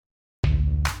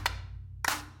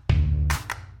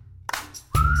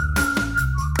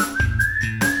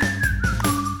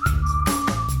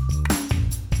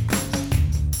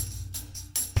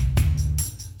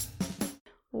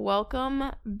welcome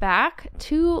back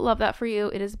to Love That For You.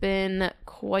 It has been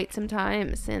quite some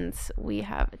time since we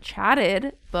have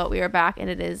chatted, but we are back and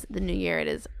it is the new year. It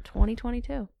is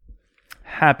 2022.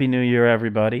 Happy New Year,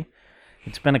 everybody.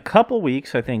 It's been a couple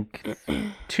weeks, I think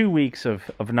 2 weeks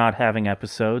of not having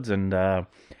episodes, and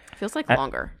feels like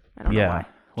longer. I don't know why.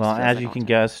 Well, as you can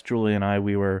guess, Julie and I,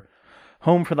 we were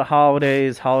home for the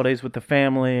holidays with the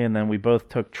family, and then we both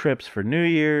took trips for New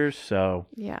Year's, so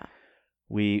yeah.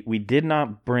 We did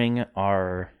not bring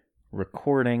our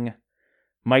recording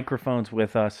microphones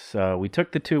with us. We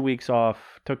took the 2 weeks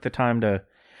off, took the time to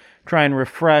try and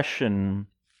refresh and,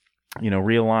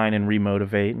 realign and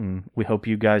remotivate, and we hope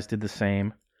you guys did the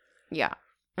same. Yeah.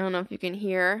 I don't know if you can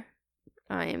hear.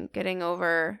 I am getting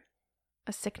over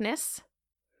a sickness.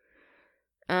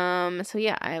 So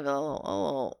yeah, I have a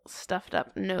little stuffed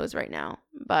up nose right now.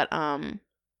 But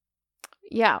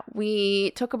yeah,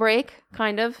 we took a break,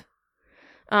 kind of.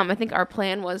 I think our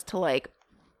plan was to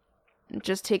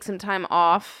just take some time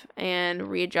off and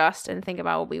readjust and think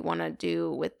about what we want to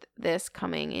do with this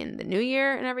coming in the new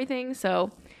year and everything. So,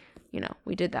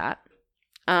 we did that.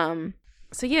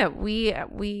 So yeah,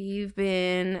 we've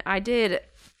been,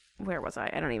 where was I?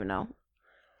 I don't even know.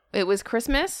 It was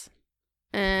Christmas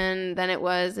and then it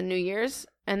was New Year's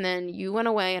and then you went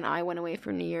away and I went away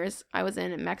for New Year's. I was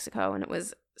in Mexico and it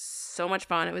was so much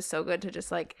fun. It was so good to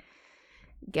just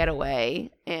get away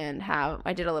and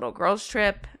I did a little girls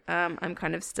trip. I'm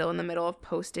kind of still in the middle of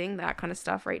posting that kind of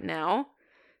stuff right now.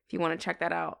 If you want to check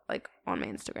that out, on my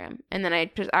Instagram. And then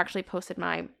I just actually posted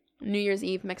my New Year's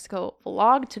Eve Mexico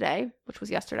vlog today, which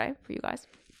was yesterday for you guys.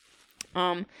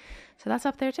 So that's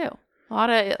up there too.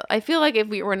 I feel like if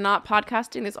we were not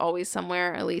podcasting, there's always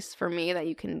somewhere, at least for me, that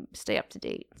you can stay up to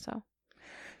date. So.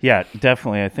 Yeah,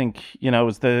 definitely. I think, it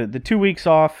was the 2 weeks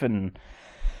off, and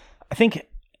I think,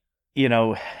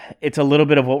 it's a little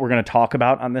bit of what we're going to talk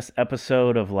about on this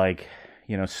episode of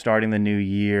starting the new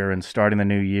year and starting the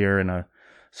new year in a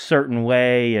certain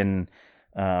way. And,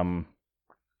 I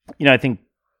think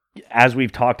as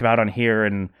we've talked about on here,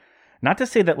 and not to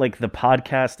say that the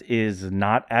podcast is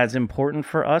not as important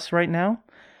for us right now,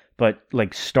 but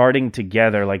starting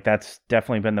together, that's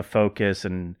definitely been the focus.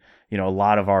 And, a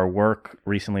lot of our work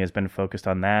recently has been focused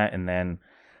on that. And then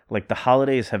the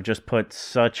holidays have just put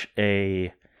such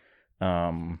a,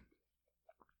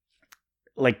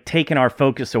 taken our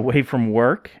focus away from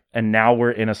work, and now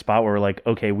we're in a spot where we're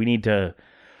okay, we need to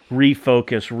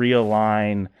refocus,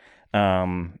 realign,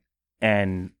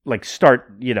 and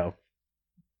start,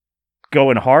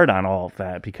 going hard on all of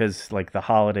that, because the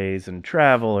holidays and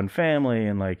travel and family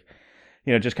and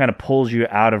just kind of pulls you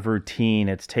out of routine.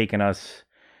 It's taken us,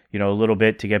 a little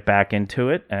bit to get back into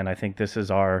it, and I think this is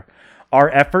our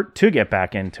effort to get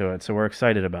back into it. So we're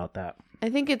excited about that. I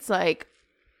think it's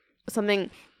something,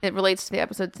 it relates to the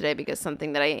episode today, because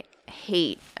something that I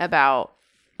hate about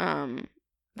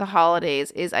the holidays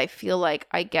is I feel like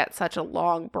I get such a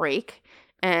long break,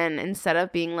 and instead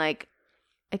of being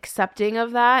accepting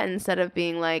of that, instead of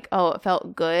being oh, it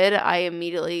felt good, I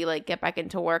immediately get back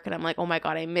into work and I'm oh my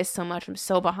God, I missed so much, I'm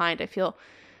so behind. I feel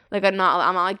I'm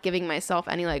not giving myself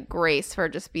any grace for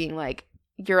just being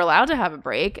you're allowed to have a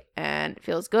break and it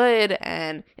feels good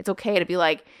and it's okay to be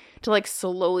to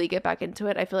slowly get back into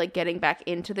it. I feel like getting back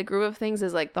into the groove of things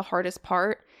is the hardest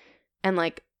part, and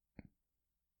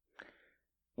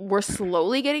we're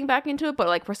slowly getting back into it,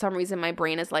 but for some reason my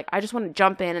brain is I just want to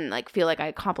jump in and feel like I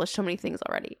accomplished so many things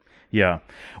already. Yeah.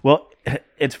 Well,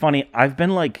 it's funny. I've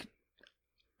been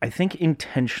I think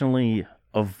intentionally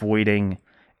avoiding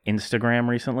Instagram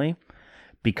recently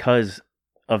because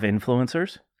of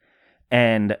influencers.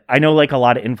 And I know a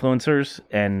lot of influencers,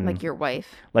 and your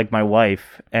wife, my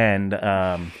wife, and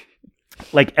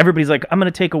everybody's I'm going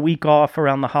to take a week off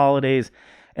around the holidays.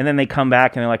 And then they come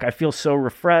back and they're I feel so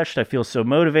refreshed. I feel so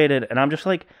motivated. And I'm just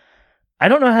I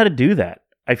don't know how to do that.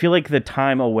 I feel the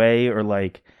time away, or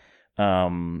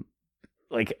around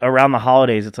the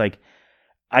holidays, it's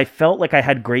I felt I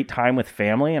had great time with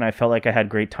family, and I felt I had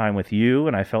great time with you.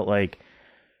 And I felt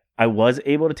I was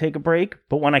able to take a break.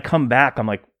 But when I come back, I'm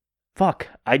fuck,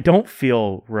 I don't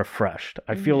feel refreshed.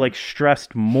 I feel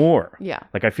stressed more. Yeah.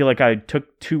 I feel I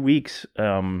took 2 weeks,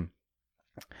 that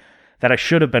I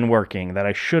should have been working, that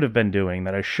I should have been doing,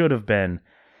 that I should have been.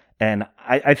 And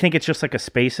I think it's just a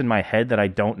space in my head that I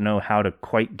don't know how to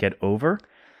quite get over,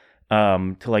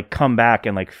 to come back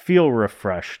and feel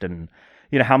refreshed. And,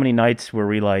 how many nights were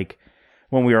we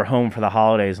when we were home for the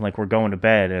holidays and we're going to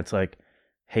bed and it's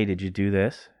hey, did you do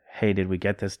this? Hey, did we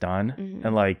get this done? Mm-hmm.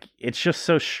 And it's just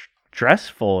so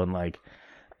stressful, and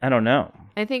I don't know.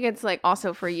 I think it's like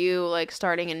also for you, like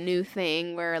starting a new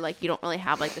thing where like you don't really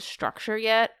have like the structure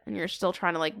yet and you're still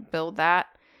trying to like build that.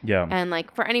 Yeah. And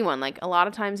like for anyone, like a lot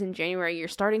of times in January you're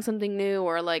starting something new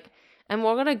or like, and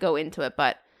we're going to go into it,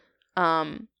 but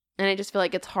and I just feel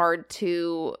like it's hard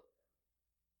to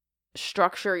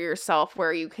structure yourself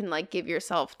where you can like give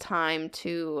yourself time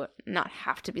to not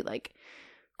have to be like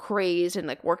crazed and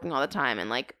like working all the time. And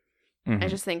like, I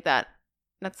just think that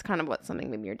that's kind of what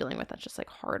something maybe you're dealing with that's just like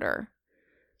harder.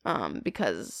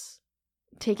 Because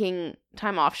taking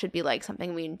time off should be like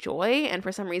something we enjoy. And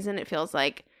for some reason it feels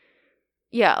like,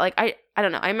 yeah, like I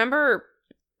don't know. I remember,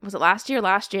 was it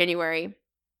last January,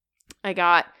 I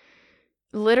got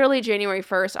literally January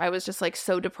 1st, I was just like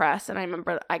so depressed. And I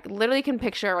remember I literally can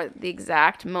picture the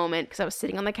exact moment because I was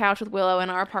sitting on the couch with Willow in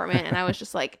our apartment and I was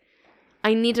just like,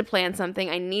 I need to plan something.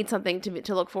 I need something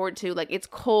to look forward to. Like it's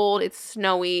cold, it's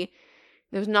snowy.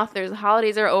 There's the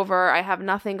holidays are over. I have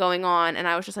nothing going on. And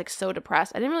I was just like so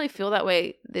depressed. I didn't really feel that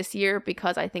way this year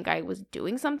because I think I was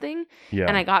doing something. Yeah.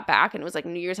 And I got back and it was like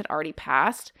New Year's had already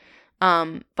passed.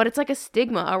 But it's like a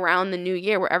stigma around the new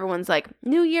year where everyone's like,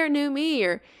 new year, new me.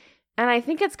 And I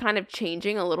think it's kind of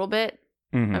changing a little bit.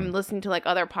 I'm listening to like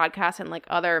other podcasts and like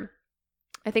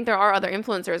I think there are other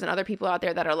influencers and other people out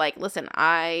there that are like, listen,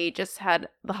 I just had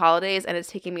the holidays and it's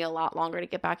taking me a lot longer to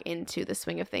get back into the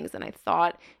swing of things than I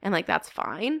thought. And like, that's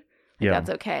fine. Like,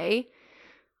 that's okay.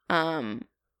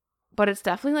 But it's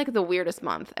definitely like the weirdest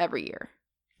month every year.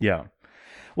 Yeah.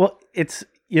 Well, it's,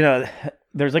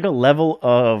 there's like a level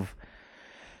of,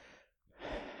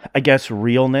 I guess,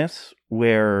 realness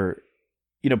where,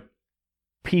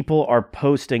 people are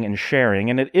posting and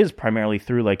sharing, and it is primarily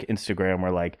through like Instagram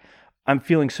where like, I'm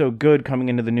feeling so good coming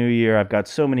into the new year. I've got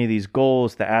so many of these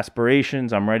goals, the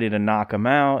aspirations. I'm ready to knock them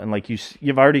out. And like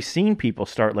you've already seen people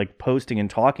start like posting and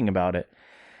talking about it.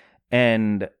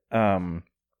 And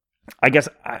I guess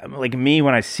like me,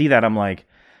 when I see that, I'm like,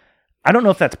 I don't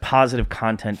know if that's positive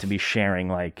content to be sharing.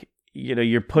 Like,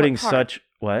 you're putting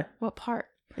what? What part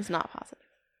is not positive?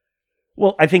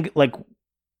 Well, I think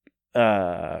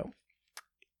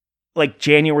like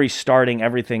January starting,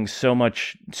 everything's so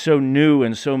new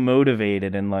and so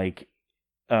motivated and like,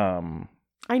 I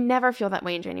never feel that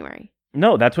way in January.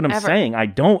 No, that's what I'm saying. I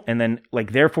don't. And then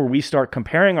like, therefore we start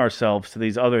comparing ourselves to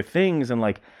these other things. And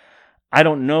like, I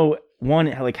don't know, one,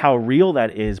 like how real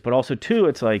that is, but also two,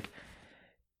 it's like,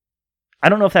 I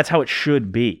don't know if that's how it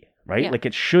should be, right? Yeah. Like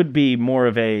it should be more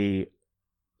of a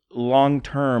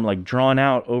long-term, like drawn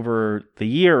out over the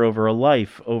year, over a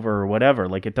life, over whatever.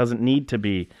 Like it doesn't need to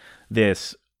be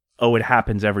this, it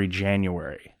happens every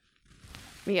January.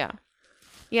 Yeah.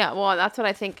 Yeah, well, that's what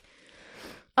I think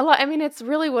a lot. I mean, it's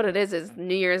really what it is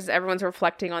New Year's, everyone's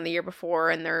reflecting on the year before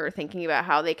and they're thinking about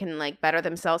how they can like better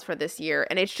themselves for this year.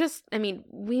 And it's just, I mean,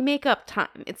 we make up time.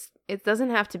 It doesn't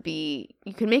have to be,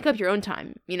 you can make up your own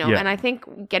time, Yeah. And I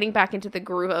think getting back into the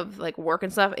groove of like work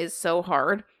and stuff is so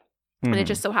hard. And it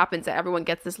just so happens that everyone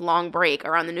gets this long break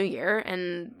around the new year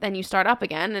and then you start up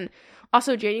again. And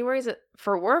also January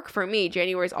for work, for me,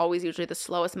 January is always usually the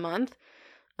slowest month.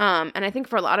 And I think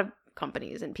for a lot of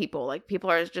companies and people, like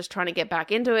people are just trying to get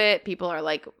back into it. People are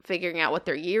like figuring out what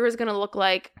their year is going to look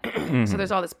like. So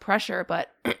there's all this pressure,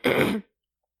 but it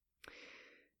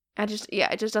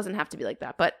just doesn't have to be like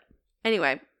that. But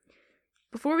anyway,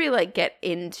 before we like get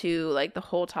into like the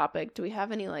whole topic, do we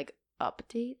have any like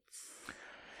updates?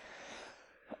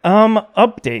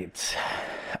 Updates.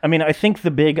 I mean, I think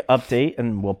the big update,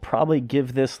 and we'll probably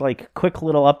give this like quick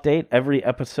little update every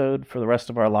episode for the rest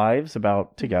of our lives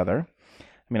about Together.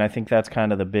 I mean, I think that's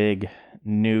kind of the big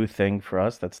new thing for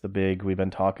us. That's the big, we've been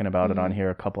talking about it on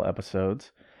here a couple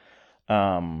episodes. We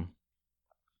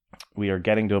are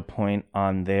getting to a point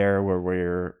on there where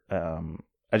we're,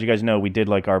 as you guys know, we did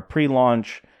like our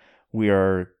pre-launch. We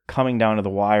are coming down to the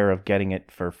wire of getting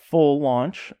it for full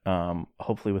launch,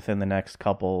 hopefully within the next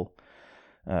couple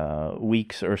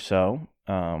weeks or so.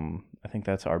 I think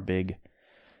that's our big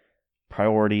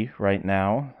priority right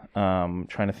now.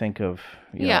 Trying to think of...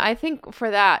 I think for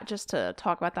that, just to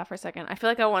talk about that for a second, I feel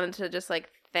like I wanted to just like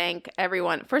thank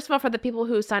everyone. First of all, for the people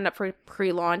who signed up for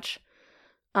pre-launch.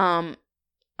 I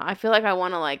feel like I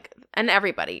want to like, and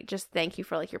everybody, just thank you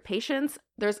for like your patience.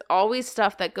 There's always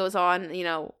stuff that goes on,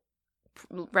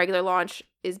 regular launch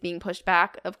is being pushed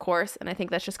back, of course, and I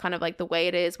think that's just kind of like the way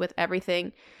it is with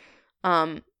everything.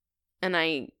 And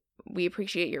we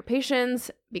appreciate your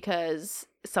patience because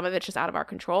some of it's just out of our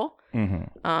control.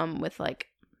 With like,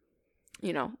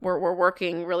 we're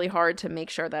working really hard to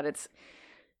make sure that it's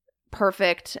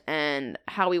perfect and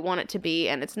how we want it to be,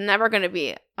 and it's never going to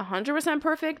be 100%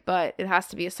 perfect, but it has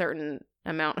to be a certain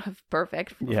amount of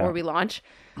perfect before we launch.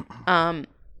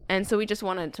 And so we just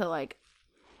wanted to like,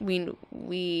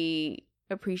 we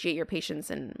appreciate your patience,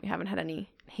 and we haven't had any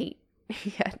hate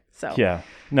yet. So Yeah.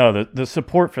 No, the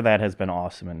support for that has been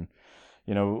awesome. And,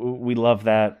 you know, we love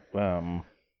that. And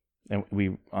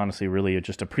we honestly really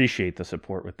just appreciate the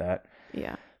support with that.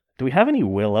 yeah. Do we have any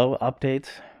Willow updates?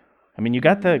 I mean, you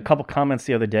got the couple comments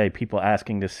the other day, people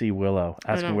asking to see Willow,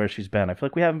 asking where she's been. I feel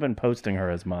like we haven't been posting her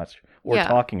as much or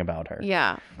talking about her.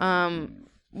 Yeah.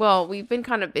 Well, we've been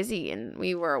kind of busy, and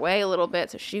we were away a little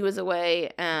bit, so she was away.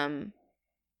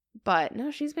 But no,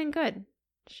 she's been good.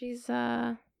 She's we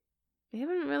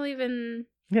haven't really been.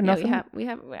 Yeah, nothing.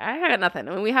 I got nothing.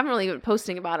 I mean, we haven't really been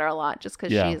posting about her a lot, just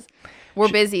because we're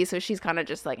busy, so she's kind of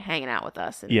just like hanging out with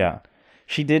us. And, yeah.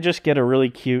 She did just get a really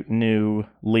cute new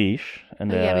leash and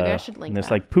maybe I should link this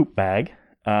that. like poop bag,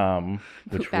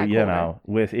 which bag you holder. know,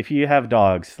 with if you have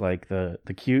dogs, like the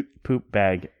cute poop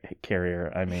bag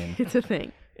carrier. I mean, It's a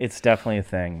thing. it's definitely a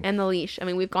thing. And the leash. I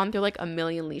mean, we've gone through like a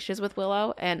million leashes with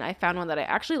Willow, and I found one that I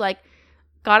actually like.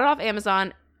 Got it off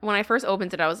Amazon. When I first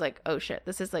opened it, I was like, oh shit,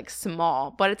 this is like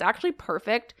small, but it's actually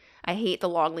perfect. I hate the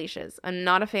long leashes. I'm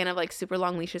not a fan of like super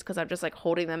long leashes because I'm just like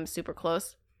holding them super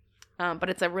close.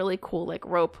 But it's a really cool like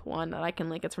rope one that I can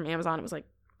link. It's from Amazon. It was like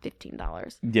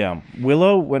 $15. Yeah.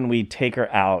 Willow, when we take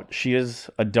her out, she is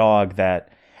a dog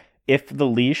that if the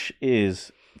leash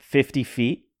is 50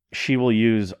 feet, she will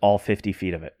use all 50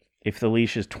 feet of it. If the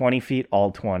leash is 20 feet, all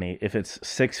 20. If it's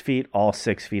 6 feet, all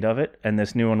 6 feet of it. And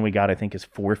this new one we got, I think, is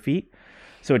 4 feet.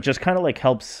 So it just kind of like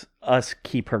helps us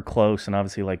keep her close. And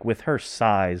obviously, like with her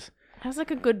size. It has like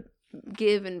a good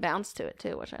give and bounce to it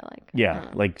too, which I like. Yeah.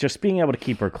 Like just being able to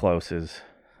keep her close is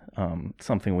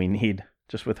something we need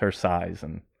just with her size.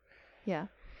 And yeah.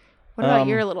 What about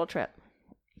your little trip?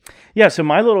 yeah. So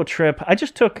my little trip, I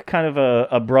just took kind of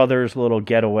a brother's little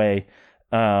getaway.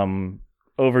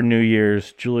 Over New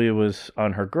Year's, Julia was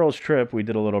on her girls' trip. We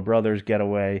did a little brother's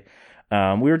getaway.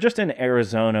 We were just in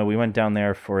Arizona. We went down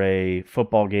there for a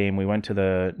football game. We went to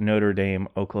the Notre Dame,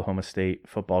 Oklahoma State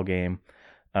football game.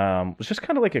 It was just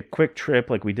kind of like a quick trip.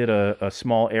 Like we did a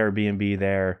small Airbnb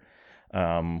there.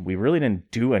 We really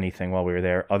didn't do anything while we were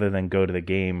there other than go to the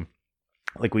game.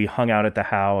 Like we hung out at the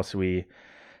house. We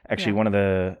actually one of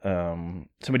the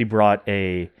somebody brought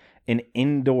an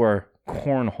indoor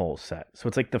cornhole set. So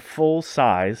it's like the full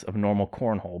size of normal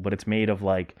cornhole, but it's made of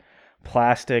like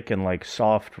plastic and like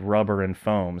soft rubber and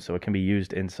foam, so it can be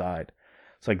used inside.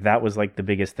 So like that was like the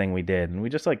biggest thing we did. And we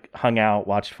just like hung out,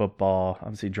 watched football,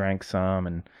 obviously drank some,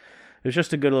 and it was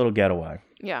just a good little getaway.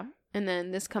 Yeah. And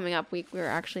then this coming up week, we're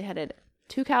actually headed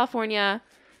to California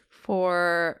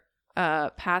for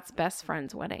Pat's best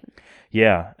friend's wedding.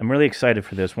 Yeah, I'm really excited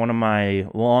for this. One of my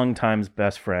longtime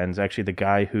best friends, actually the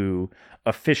guy who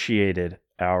officiated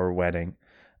our wedding,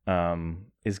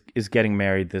 is getting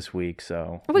married this week.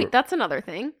 So wait, that's another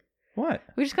thing. What?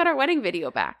 We just got our wedding video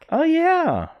back. Oh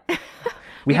yeah.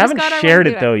 we haven't shared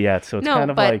it though yet, so it's kind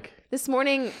of like this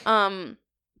morning,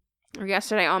 or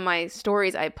yesterday on my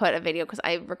stories, I put a video because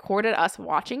I recorded us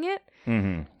watching it.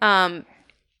 Mm-hmm.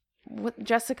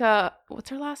 Jessica, what's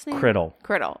her last name?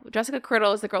 Criddle. Jessica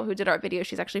Criddle is the girl who did our video.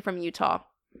 She's actually from Utah.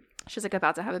 She's like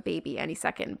about to have a baby any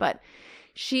second, but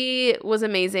she was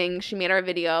amazing. She made our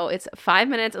video. It's 5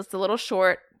 minutes. It's a little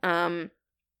short. I kind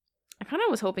of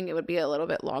was hoping it would be a little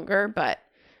bit longer, but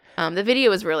the video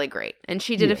was really great. And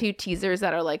she did a few teasers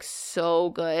that are like so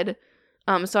good.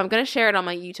 So I'm going to share it on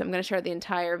my YouTube. I'm going to share the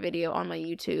entire video on my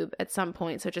YouTube at some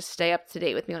point. So just stay up to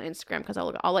date with me on Instagram because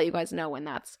I'll let you guys know when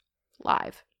that's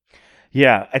live.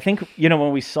 Yeah, I think,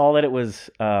 when we saw that it was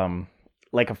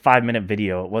like a 5-minute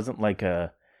video, it wasn't like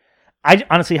I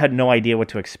honestly had no idea what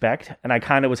to expect. And I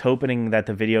kind of was hoping that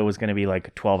the video was going to be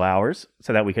like 12 hours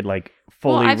so that we could like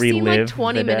fully relive the day. I've seen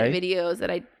like 20-minute videos that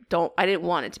I didn't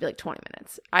want it to be like 20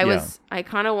 minutes. I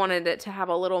kind of wanted it to have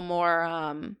a little more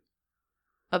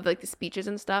of like the speeches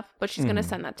and stuff, but she's going to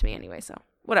send that to me anyway. So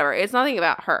whatever. It's nothing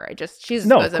about her. She's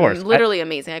of course. Literally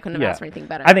amazing. I couldn't have asked for anything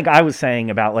better. I think I was saying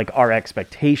about like our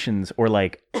expectations, or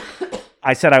like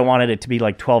I said I wanted it to be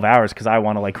like 12 hours because I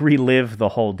want to like relive the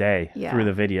whole day through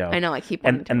the video. I know. I keep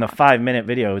and the 5-minute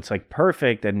video, it's like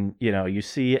perfect, and you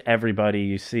see everybody,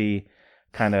 you see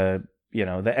kind of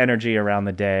the energy around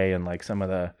the day, and like some of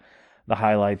the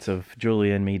highlights of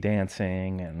Julia and me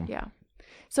dancing, and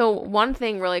So one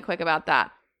thing really quick about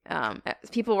that.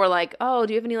 People were like, oh,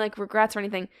 do you have any like regrets or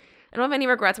anything? I don't have any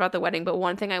regrets about the wedding, but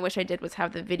one thing I wish I did was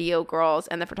have the video girls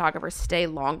and the photographers stay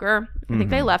longer. I think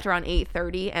they left around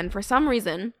 8:30, and for some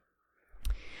reason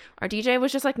our DJ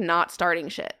was just like not starting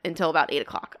shit until about 8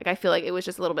 o'clock. Like I feel like it was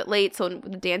just a little bit late, so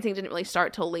the dancing didn't really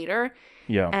start till later.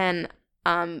 And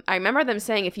I remember them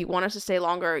saying if you want us to stay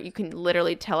longer, you can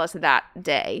literally tell us that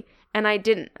day, And I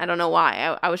didn't. I don't know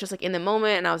why. I was just like in the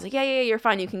moment and I was like, yeah, you're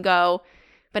fine. You can go.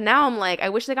 But now I'm like, I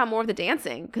wish they got more of the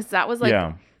dancing because that was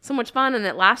like so much fun and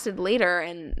it lasted later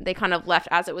and they kind of left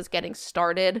as it was getting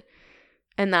started.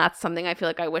 And that's something I feel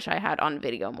like I wish I had on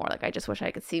video more. Like, I just wish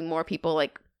I could see more people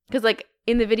like, because like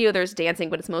in the video there's dancing,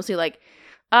 but it's mostly like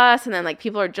us and then like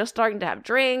people are just starting to have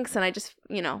drinks and I just,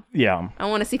 I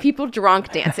want to see people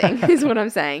drunk dancing is what I'm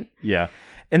saying. Yeah.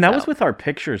 And that was with our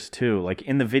pictures too. Like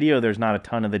in the video, there's not a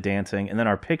ton of the dancing. And then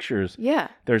our pictures,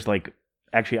 there's like,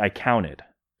 actually I counted.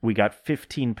 We got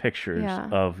 15 pictures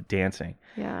of dancing.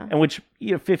 Yeah. And which,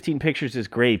 15 pictures is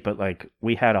great, but like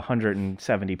we had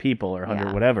 170 people or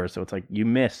 100 whatever. So it's like you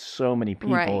miss so many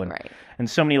people and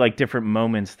so many like different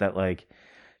moments that like,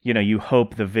 you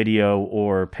hope the video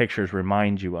or pictures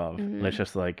remind you of. Mm-hmm. It's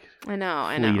just like fleeting.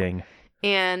 I know.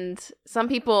 And some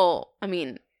people,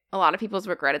 a lot of people's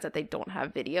regret is that they don't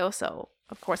have video. So,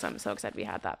 of course, I'm so excited we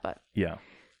had that. But yeah,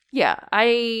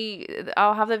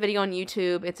 I'll have the video on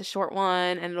YouTube. It's a short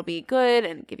one, and it'll be good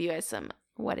and give you guys some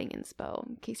wedding inspo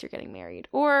in case you're getting married.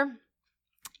 Or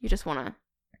you just want to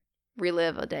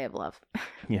relive a day of love.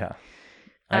 Yeah,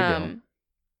 I do.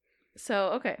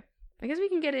 So, okay. I guess we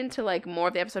can get into, like, more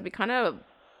of the episode. We kind of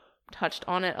touched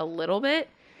on it a little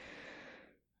bit.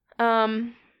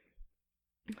 Something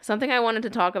I wanted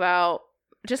to talk about,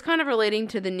 just kind of relating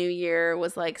to the new year,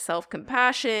 was like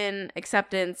self-compassion,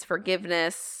 acceptance,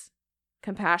 forgiveness,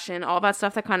 compassion, all that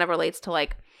stuff that kind of relates to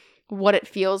like what it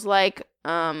feels like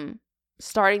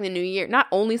starting the new year. Not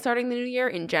only starting the new year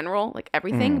in general, like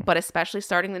everything, but especially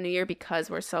starting the new year because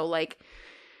we're so like,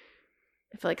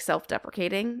 I feel like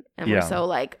self-deprecating and we're so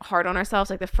like hard on ourselves.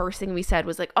 Like the first thing we said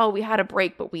was like, oh, we had a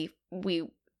break, but we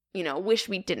wish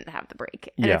we didn't have the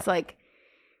break. And it's like,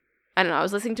 I don't know. I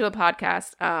was listening to a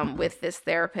podcast with this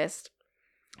therapist.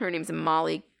 Her name's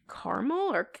Molly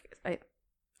Carmel, or I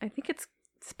think it's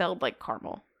spelled like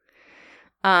caramel.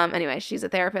 Anyway, she's a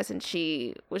therapist, and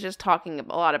she was just talking a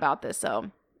lot about this.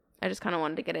 So I just kind of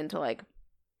wanted to get into like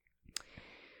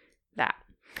that.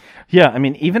 Yeah,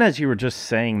 even as you were just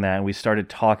saying that, and we started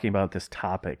talking about this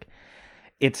topic,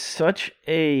 it's such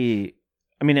a.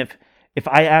 If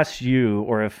I asked you,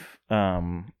 or if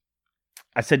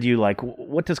I said to you, like,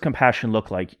 what does compassion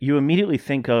look like? You immediately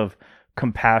think of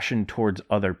compassion towards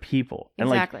other people. And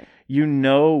exactly. Like,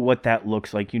 what that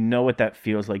looks like. What that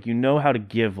feels like. How to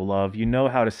give love.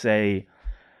 How to say,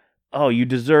 oh, you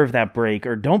deserve that break.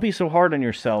 Or don't be so hard on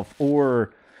yourself.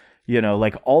 Or,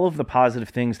 like all of the positive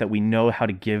things that we know how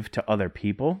to give to other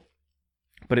people.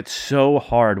 But it's so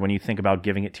hard when you think about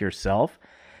giving it to yourself.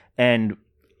 And,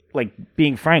 like,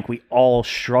 being frank, we all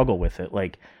struggle with it.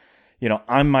 Like,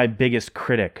 I'm my biggest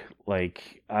critic.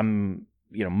 Like, I'm,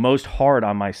 most hard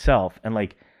on myself. And,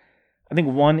 like, I think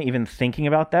one, even thinking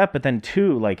about that, but then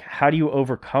two, like, how do you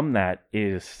overcome that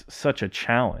is such a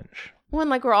challenge. One,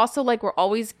 like, we're also, like, we're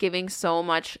always giving so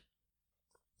much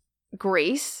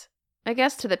grace, I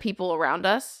guess, to the people around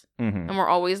us. Mm-hmm. And we're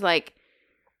always, like,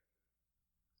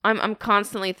 I'm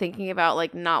constantly thinking about,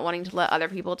 like, not wanting to let other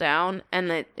people down. And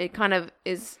that it kind of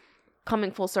is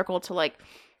coming full circle to, like,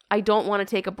 I don't want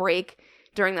to take a break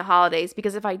during the holidays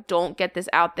because if I don't get this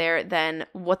out there, then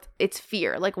it's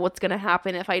fear. Like, what's going to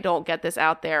happen if I don't get this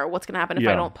out there? What's going to happen if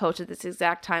I don't post at this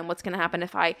exact time? What's going to happen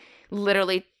if I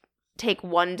literally take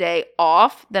one day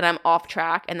off, then I'm off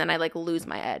track and then I like lose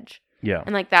my edge? Yeah.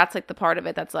 And like, that's like the part of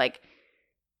it that's like,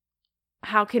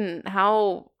 I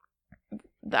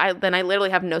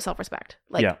literally have no self-respect.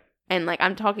 Like, and like,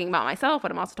 I'm talking about myself,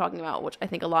 but I'm also talking about, which I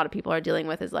think a lot of people are dealing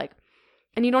with, is like,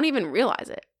 and you don't even realize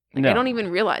it. Like, I don't even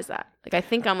realize that. Like, I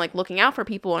think I'm, like, looking out for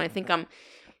people, and I think I'm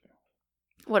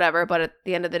whatever, but at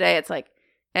the end of the day, it's like,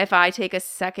 if I take a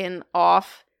second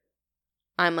off,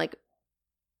 I'm, like,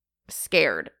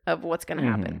 scared of what's going to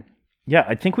happen. Yeah,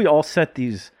 I think we all set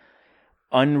these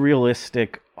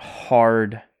unrealistic,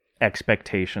 hard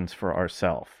expectations for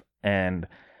ourselves. And,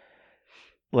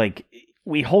 like,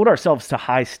 we hold ourselves to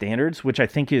high standards, which I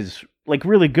think is like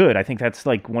really good. I think that's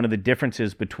like one of the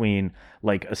differences between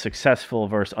like a successful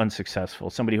versus unsuccessful.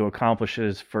 Somebody who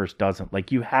accomplishes versus doesn't.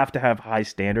 Like, you have to have high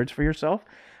standards for yourself.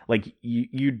 Like,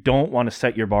 you don't want to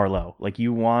set your bar low. Like,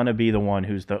 you want to be the one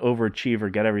who's the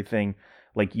overachiever, get everything.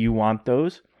 Like, you want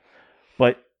those.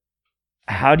 But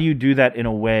how do you do that in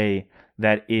a way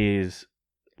that is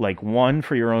like, one,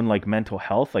 for your own like mental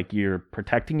health? Like, you're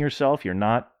protecting yourself. You're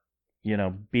not,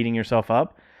 beating yourself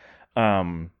up.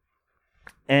 And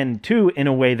two, in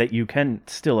a way that you can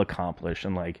still accomplish.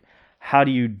 And like, how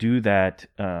do you do that?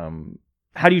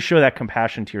 How do you show that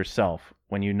compassion to yourself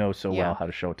when you know so well how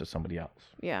to show it to somebody else?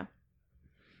 Yeah.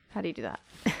 How do you do that?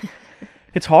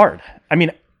 It's hard.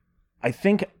 I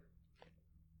think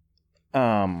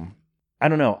I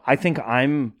don't know. I think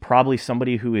I'm probably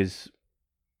somebody who is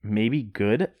maybe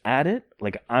good at it.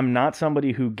 Like, I'm not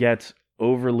somebody who gets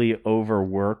overly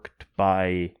overworked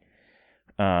by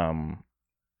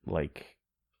like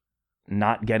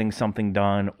not getting something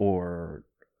done, or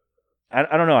I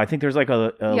don't know. I think there's like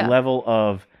a Yeah. level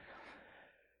of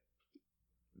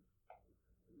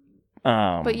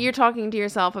But you're talking to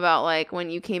yourself about like when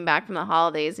you came back from the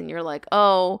holidays and you're like,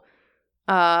 oh,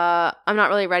 I'm not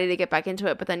really ready to get back into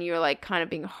it. But then you're like kind of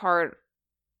being hard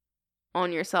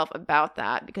on yourself about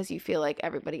that because you feel like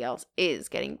everybody else is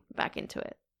getting back into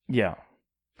it. yeah.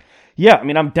 Yeah, I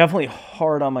mean, I'm definitely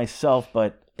hard on myself,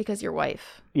 but Because your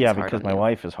wife. yeah, is hard because on my you.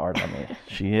 wife is hard on me.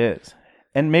 She is.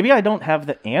 And maybe I don't have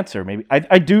the answer. Maybe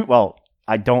I do. Well,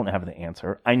 I don't have the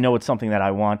answer. I know it's something that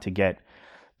I want to get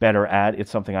better at. It's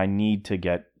something I need to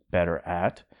get better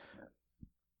at.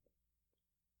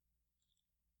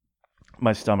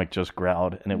 My stomach just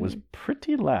growled, and it was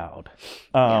pretty loud.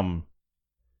 So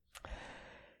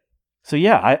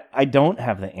yeah, I don't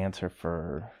have the answer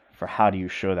for how do you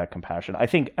show that compassion.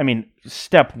 I mean,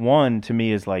 step one to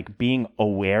me is like being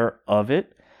aware of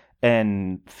it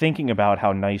and thinking about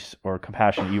how nice or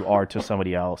compassionate you are to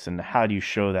somebody else, and how do you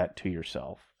show that to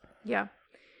yourself. Yeah.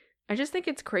 I just think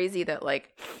it's crazy that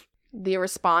like the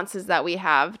responses that we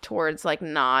have towards like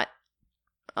not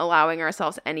allowing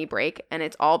ourselves any break, and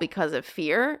it's all because of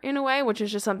fear in a way, which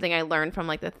is just something I learned from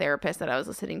like the therapist that I was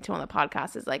listening to on the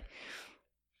podcast, is like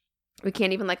we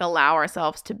can't even like allow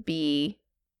ourselves to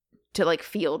like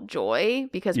feel joy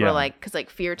because Yeah. we're like, because like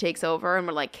fear takes over and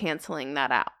we're like canceling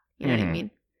that out. You know what I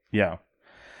mean? Yeah.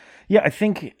 Yeah,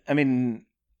 I mean,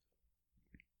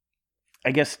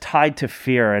 I guess tied to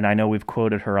fear, and I know we've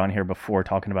quoted her on here before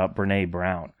talking about Brene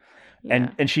Brown. Yeah.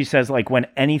 And she says, like, when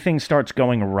anything starts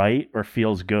going right or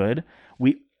feels good,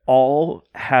 we all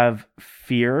have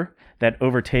fear that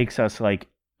overtakes us, like,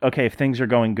 okay, if things are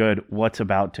going good, what's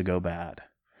about to go bad?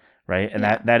 Right? And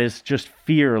Yeah. that is just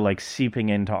fear, like, seeping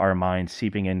into our minds,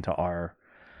 seeping into our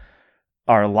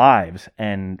lives.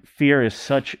 And fear is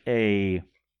such a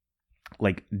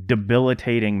like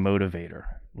debilitating motivator,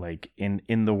 like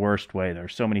in the worst way.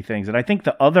 There's so many things. And I think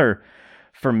the other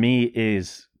for me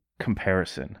is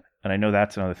comparison. And I know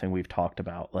that's another thing we've talked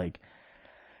about. Like,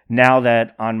 now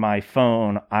that on my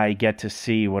phone I get to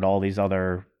see what all these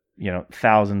other,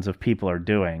 thousands of people are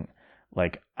doing,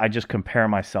 like I just compare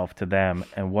myself to them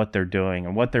and what they're doing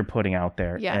and what they're putting out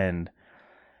there. Yeah. And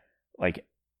like,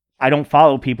 I don't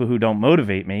follow people who don't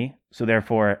motivate me. So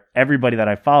therefore, everybody that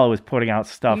I follow is putting out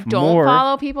stuff You don't more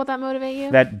follow people that motivate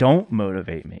you? that don't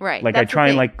motivate me. Right, Like, I that's the try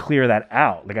and thing. like clear that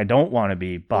out. Like, I don't want to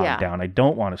be bogged Yeah. down. I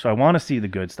don't want to. So I want to see the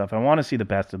good stuff. I want to see the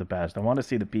best of the best. I want to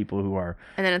see the people who are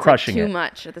And then it's crushing like too it.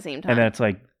 much at the same time. And then it's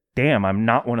like, damn, I'm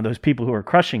not one of those people who are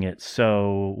crushing it.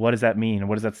 So what does that mean?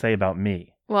 What does that say about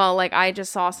me? Well, like I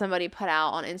just saw somebody put out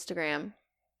on Instagram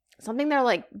something they're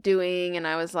like doing, and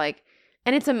I was like,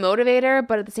 and it's a motivator,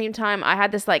 but at the same time, I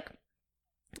had this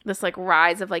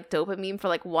rise of like dopamine for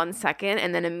like 1 second,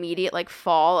 and then immediate like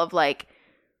fall of like,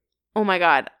 oh my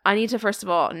God, I need to first of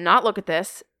all not look at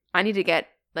this. I need to get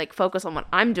like focus on what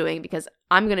I'm doing because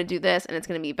I'm gonna do this and it's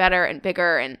gonna be better and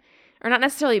bigger, and or not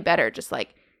necessarily better, just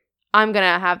like I'm going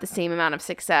to have the same amount of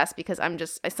success because I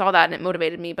saw that and it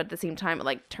motivated me, but at the same time, it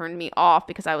like turned me off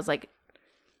because I was like,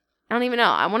 I don't even know.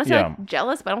 I want to say like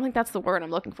jealous, but I don't think that's the word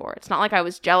I'm looking for. It's not like I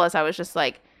was jealous. I was just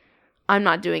like, I'm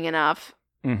not doing enough.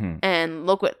 Mm-hmm. And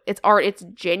look what it's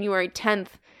January 10th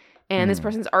and this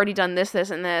person's already done this, this,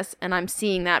 and this. And I'm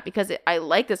seeing that because I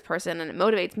like this person and it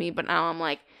motivates me. But now I'm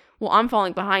like, well, I'm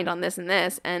falling behind on this and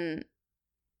this. And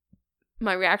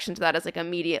my reaction to that is like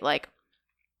immediate, like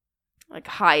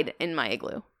hide in my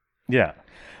igloo. Yeah.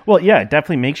 Well, yeah, it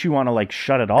definitely makes you want to like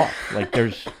shut it off. Like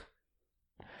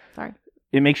Sorry.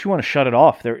 It makes you want to shut it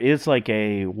off. There is like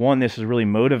this is really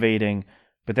motivating,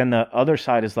 but then the other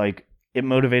side is like, it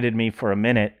motivated me for a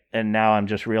minute and now I'm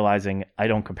just realizing I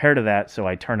don't compare to that, so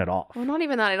I turn it off. Well, not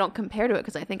even that I don't compare to it,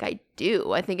 because I think I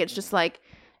do. I think it's just like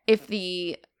it's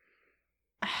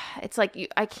like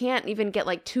I can't even get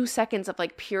like 2 seconds of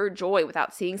like pure joy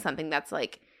without seeing something that's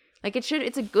like it's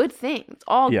a good thing. It's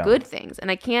all good things. And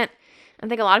I think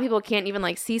a lot of people can't even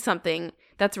like see something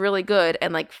that's really good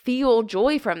and like feel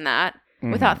joy from that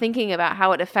without thinking about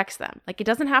how it affects them. Like, it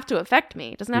doesn't have to affect me.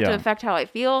 It doesn't have to affect how I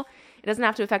feel. It doesn't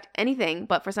have to affect anything.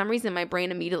 But for some reason, my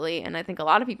brain immediately, and I think a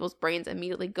lot of people's brains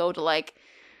immediately go to like,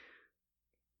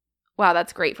 wow,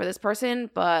 that's great for this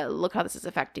person, but look how this is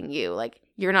affecting you. Like,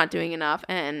 you're not doing enough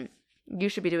and you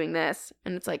should be doing this.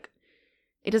 And it's like,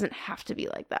 it doesn't have to be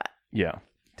like that. Yeah,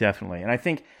 definitely. And I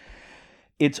think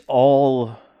it's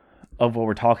all of what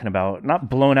we're talking about, not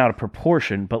blown out of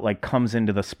proportion, but like comes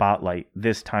into the spotlight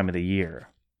this time of the year.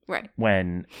 Right.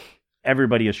 When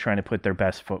everybody is trying to put their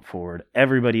best foot forward.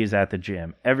 Everybody is at the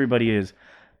gym. Everybody is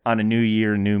on a new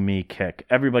year, new me kick.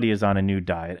 Everybody is on a new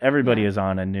diet. Everybody is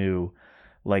on a new,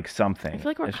 like, something. I feel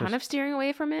like we're kind of steering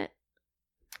away from it.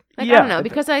 Like, yeah, I don't know,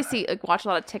 because I watch a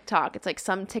lot of TikTok. It's like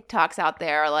some TikToks out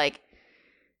there like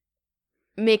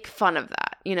make fun of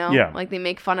that, you know? Yeah. Like they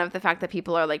make fun of the fact that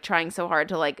people are like trying so hard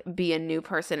to like be a new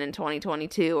person in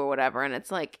 2022 or whatever. And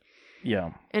it's like,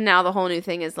 yeah. And now the whole new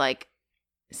thing is like,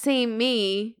 same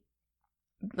me,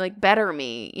 like better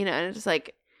me, you know? And it's just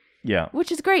like, yeah,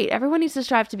 which is great. Everyone needs to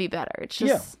strive to be better. It's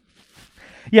just,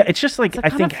 yeah. It's just like, it's I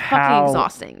think fucking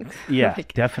exhausting. Yeah,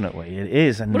 like, definitely it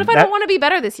is. And what if I don't want to be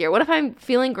better this year? What if I'm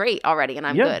feeling great already and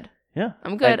I'm good? Yeah,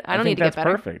 I'm good. I don't need to get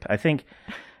better. Perfect. I think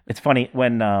it's funny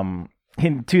when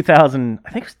in 2000,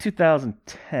 I think it was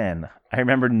 2010. I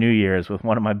remember New Year's with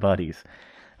one of my buddies,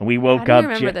 and we woke up. How do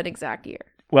you remember that exact year?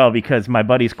 Well, because my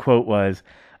buddy's quote was,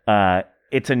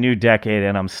 "It's a new decade,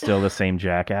 and I'm still the same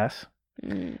jackass."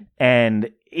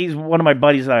 And he's one of my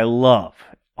buddies that I love.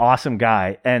 Awesome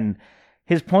guy, and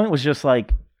his point was just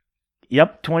like,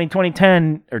 "Yep,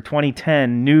 2010 or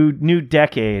 2010, new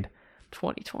decade."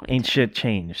 2020 ain't shit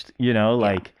changed, you know,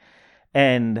 like,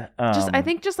 and I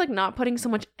think just like not putting so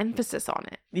much emphasis on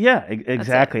it. Yeah,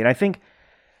 exactly. And I think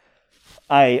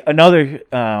another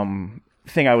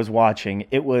thing I was watching,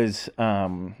 it was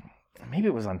maybe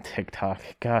it was on TikTok.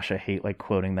 Gosh, I hate like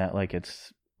quoting that like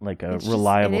it's like a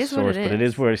reliable source, but it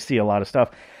is where I see a lot of stuff.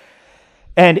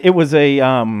 And it was a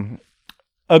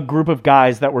group of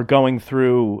guys that were going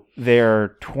through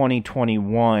their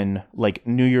 2021 like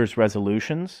New Year's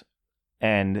resolutions.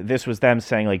 And this was them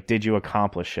saying, like, did you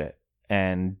accomplish it?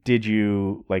 And did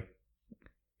you, like,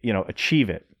 you know, achieve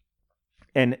it?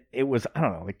 And it was, I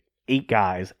don't know, like 8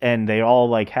 guys. And they all,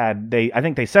 like, I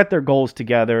think they set their goals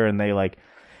together and they, like,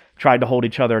 tried to hold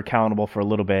each other accountable for a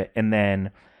little bit. And then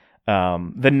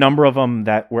the number of them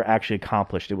that were actually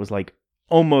accomplished, it was, like,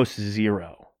 almost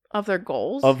 0. Of their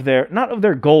goals? Not of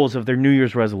their goals, of their New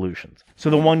Year's resolutions.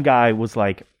 So the one guy was,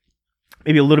 like,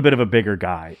 maybe a little bit of a bigger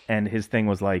guy. And his thing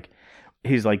was, like,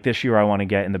 he's like, this year I want to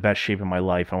get in the best shape of my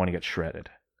life. I want to get shredded.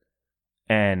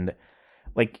 And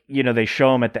like, you know, they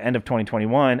show him at the end of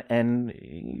 2021 and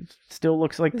he still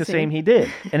looks like the same he did.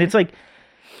 And it's like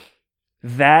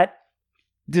that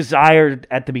desire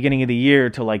at the beginning of the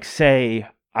year to like say,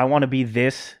 I want to be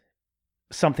this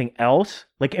something else,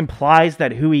 like implies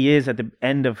that who he is at the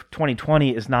end of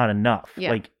 2020 is not enough.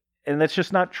 Yeah. Like, and that's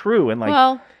just not true. And like,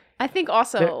 well, I think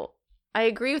also I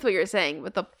agree with what you're saying,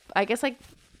 but I guess like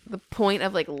the point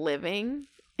of like living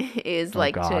is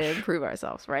like to improve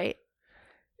ourselves, right?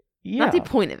 Yeah. Not the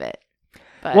point of it.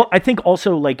 But well, I think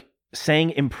also like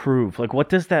saying improve, like what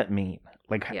does that mean?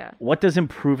 Like what does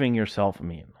improving yourself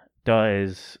mean?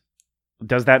 Does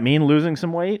that mean losing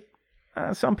some weight?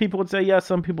 Some people would say yes,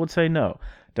 some people would say no.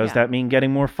 Does that mean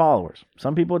getting more followers?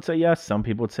 Some people would say yes, some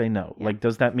people would say no. Yeah. Like,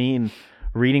 does that mean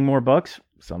reading more books?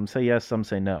 Some say yes, some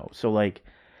say no. So like,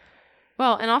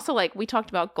 well, and also, like, we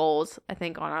talked about goals, I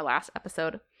think, on our last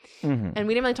episode. Mm-hmm. And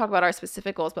we didn't really talk about our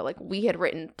specific goals, but, like, we had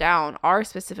written down our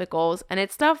specific goals. And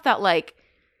it's stuff that, like,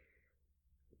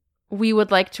 we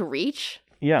would like to reach.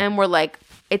 Yeah. And we're, like,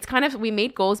 it's kind of, we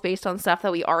made goals based on stuff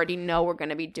that we already know we're going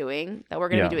to be doing, that we're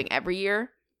going to be doing every year.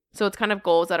 So it's kind of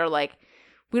goals that are, like,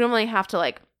 we don't really have to,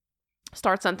 like,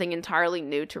 start something entirely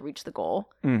new to reach the goal.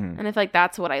 Mm-hmm. And I feel like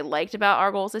that's what I liked about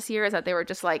our goals this year is that they were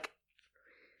just, like,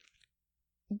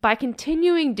 by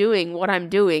continuing doing what I'm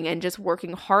doing and just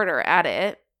working harder at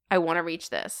it, I want to reach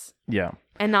this. Yeah.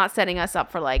 And not setting us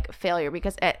up for like failure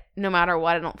because no matter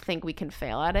what, I don't think we can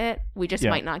fail at it. We just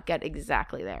might not get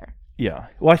exactly there. Yeah.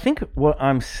 Well, I think what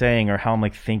I'm saying or how I'm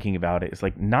like thinking about it is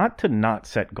like not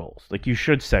set goals. Like you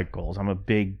should set goals. I'm a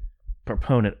big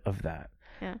proponent of that.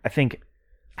 Yeah. I think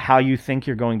how you think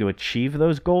you're going to achieve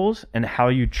those goals and how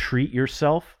you treat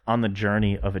yourself on the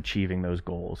journey of achieving those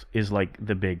goals is like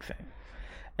the big thing.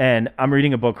 And I'm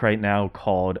reading a book right now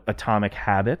called Atomic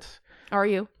Habits. Are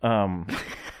you?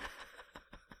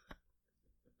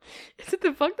 Is it the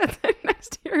book that's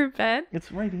next to your bed?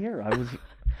 It's right here.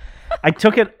 I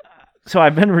took it. So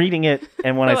I've been reading it.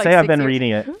 And when I say I've been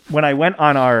reading it, when I went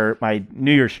on my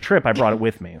New Year's trip, I brought it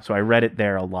with me. So I read it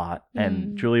there a lot.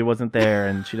 And Julia wasn't there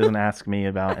and she doesn't ask me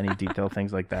about any detailed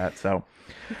things like that. So,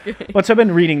 but so I've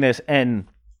been reading this and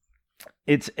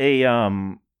it's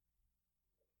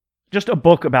just a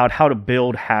book about how to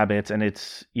build habits, and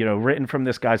it's, you know, written from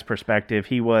this guy's perspective.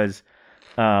 He was,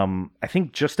 I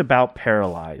think, just about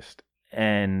paralyzed,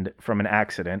 and from an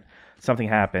accident, something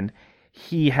happened.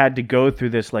 He had to go through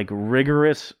this like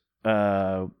rigorous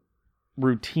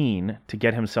routine to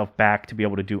get himself back to be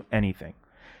able to do anything.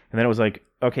 And then it was like,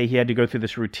 okay, he had to go through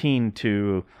this routine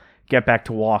to get back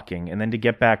to walking, and then to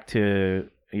get back to,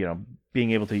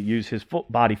 being able to use his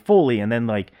body fully. And then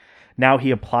like now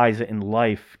he applies it in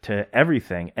life to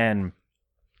everything. And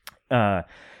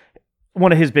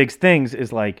one of his big things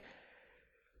is like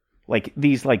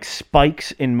these like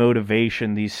spikes in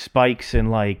motivation, these spikes in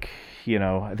like,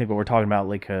 I think what we're talking about,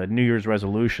 like New Year's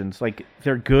resolutions, like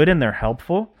they're good and they're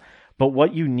helpful, but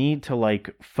what you need to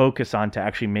like focus on to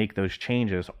actually make those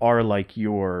changes are like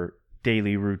your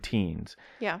daily routines.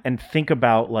 Yeah. And think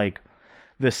about like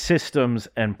the systems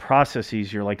and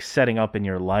processes you're like setting up in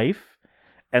your life,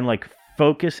 and like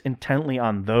focus intently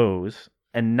on those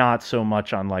and not so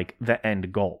much on like the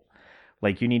end goal.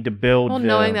 Like you need to build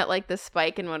knowing that like the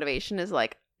spike in motivation is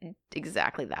like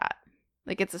exactly that.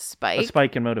 Like it's a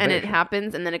spike in motivation. And it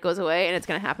happens and then it goes away and it's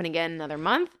going to happen again another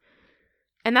month.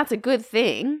 And that's a good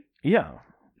thing. Yeah.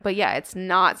 But yeah, it's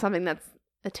not something that's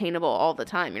attainable all the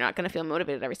time. You're not going to feel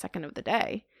motivated every second of the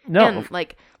day. No. And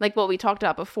like what we talked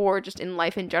about before, just in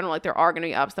life in general, like there are going to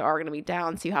be ups, there are going to be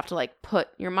downs. So you have to like put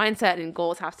your mindset and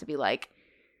goals have to be like,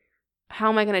 how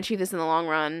am I going to achieve this in the long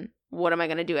run? What am I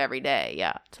going to do every day?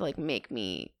 Yeah. To like make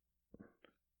me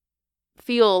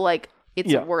feel like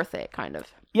it's worth it, kind of.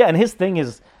 Yeah. And his thing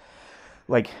is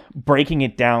like breaking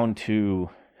it down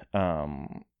to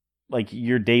like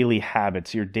your daily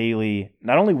habits, your daily,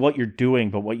 not only what you're doing,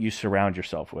 but what you surround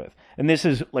yourself with. And this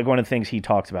is like one of the things he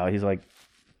talks about. He's like,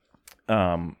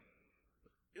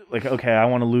 okay, I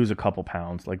want to lose a couple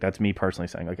pounds. Like that's me personally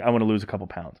saying, like, I want to lose a couple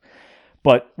pounds.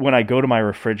 But when I go to my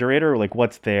refrigerator, like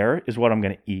what's there is what I'm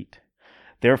going to eat.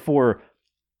 Therefore,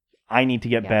 I need to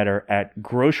get better at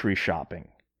grocery shopping,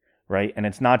 right? And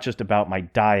it's not just about my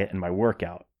diet and my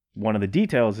workout. One of the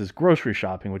details is grocery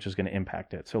shopping, which is going to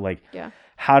impact it. So like,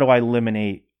 how do I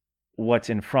eliminate what's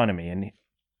in front of me? And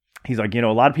he's like, a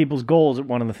lot of people's goals,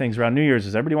 one of the things around New Year's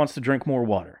is everybody wants to drink more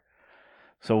water.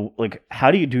 So like, how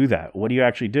do you do that? What do you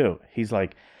actually do? He's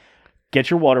like,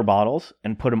 get your water bottles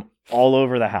and put them all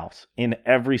over the house in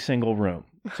every single room.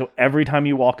 So every time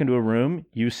you walk into a room,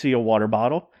 you see a water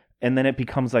bottle, and then it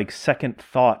becomes like second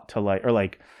thought to like, or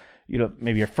like,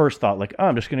 maybe your first thought, like, oh,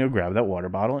 I'm just going to go grab that water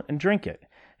bottle and drink it.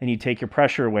 And you take your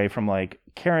pressure away from like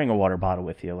carrying a water bottle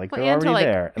with you. Like they're already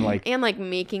there. And like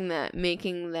making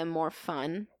them more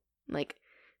fun. Like,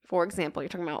 for example, you're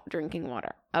talking about drinking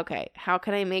water. Okay. How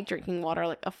can I make drinking water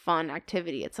like a fun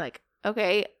activity? It's like,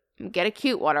 okay, get a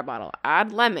cute water bottle,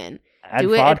 add lemon, add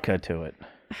vodka to it.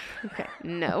 Okay.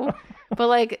 No, but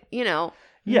like,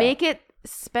 make it,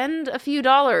 spend a few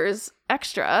dollars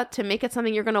extra to make it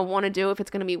something you're going to want to do if it's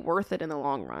going to be worth it in the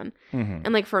long run. Mm-hmm.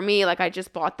 And like for me, like I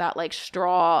just bought that like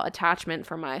straw attachment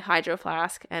for my hydro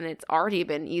flask, and it's already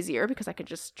been easier because I could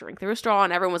just drink through a straw,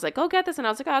 and everyone was like, oh, get this. And I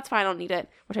was like, oh, it's fine. I don't need it,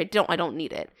 which I don't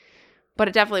need it. But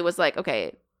it definitely was like,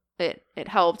 okay, it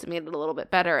helped, it made it a little bit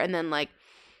better. And then like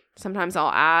sometimes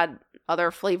I'll add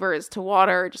other flavors to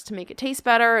water just to make it taste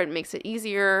better. It makes it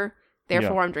easier.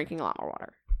 Therefore, I'm drinking a lot more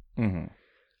water. Mm-hmm.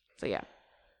 So yeah.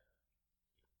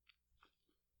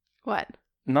 What?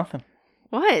 Nothing.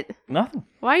 What? Nothing.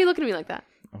 Why are you looking at me like that?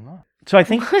 I'm not. So I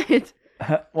think, what?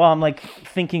 Well, I'm like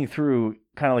thinking through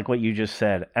kind of like what you just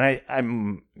said. And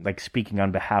I'm like speaking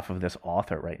on behalf of this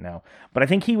author right now. But I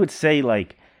think he would say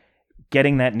like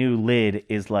getting that new lid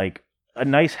is like a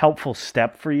nice helpful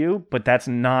step for you, but that's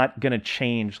not going to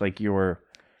change like your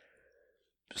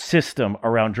system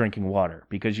around drinking water,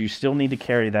 because you still need to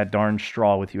carry that darn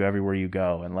straw with you everywhere you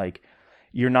go. And like,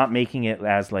 you're not making it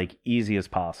as like easy as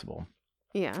possible.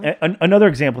 Yeah. Another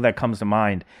example that comes to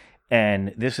mind,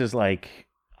 and this is like,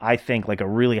 I think like a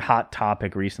really hot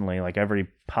topic recently, like every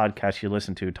podcast you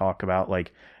listen to talk about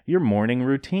like your morning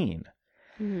routine.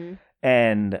 Mm-hmm.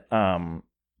 And,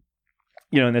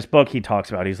 in this book he talks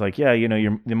about, he's like, yeah,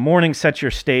 the morning sets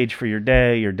your stage for your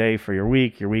day for your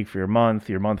week for your month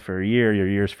for your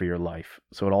years for your life.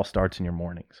 So it all starts in your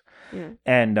mornings. Yeah.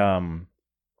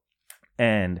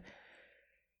 And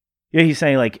yeah, he's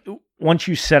saying like once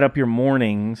you set up your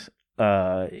mornings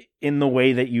in the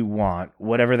way that you want,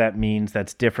 whatever that means,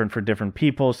 that's different for different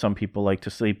people. Some people like to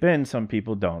sleep in, some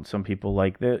people don't. Some people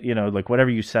like like whatever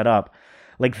you set up,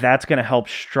 like that's going to help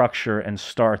structure and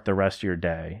start the rest of your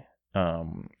day.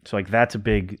 So like that's a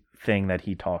big thing that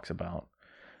he talks about.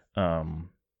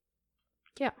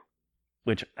 Yeah.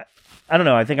 Which I don't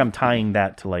know. I think I'm tying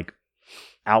that to like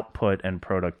output and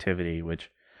productivity, which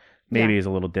maybe is a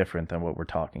little different than what we're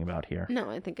talking about here. No,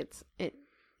 I think it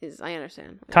is. I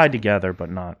understand. Tied together, but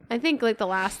not. I think like the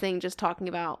last thing, just talking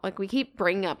about, like we keep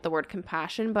bringing up the word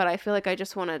compassion, but I feel like I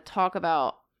just want to talk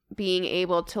about being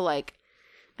able to like,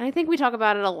 and I think we talk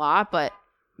about it a lot, but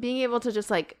being able to just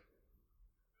like,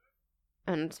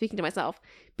 and speaking to myself,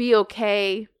 be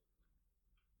okay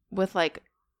with like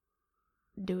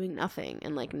doing nothing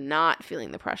and like not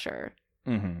feeling the pressure.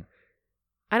 Mm-hmm.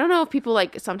 I don't know if people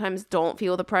like sometimes don't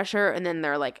feel the pressure and then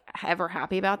they're like ever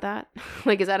happy about that.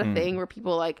 Like, is that a thing where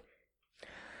people like?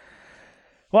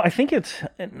 Well, I think it's.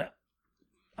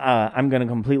 I'm going to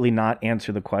completely not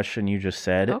answer the question you just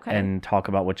said and talk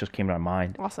about what just came to my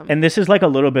mind. Awesome. And this is like a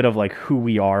little bit of like who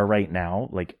we are right now,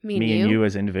 like me and you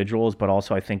as individuals, but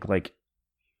also I think like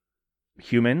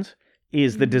humans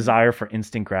is the desire for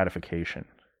instant gratification.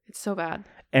 It's so bad.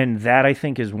 And that I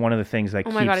think is one of the things that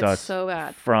keeps us so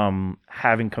bad. from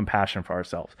having compassion for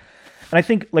ourselves. And I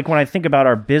think like when I think about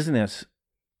our business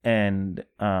and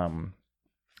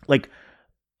like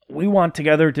we want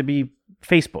Together to be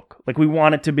Facebook. Like we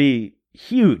want it to be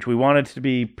huge. We want it to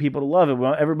be people to love it. We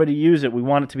want everybody to use it. We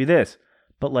want it to be this.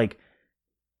 But like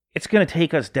it's going to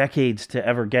take us decades to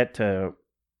ever get to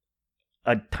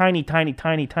a tiny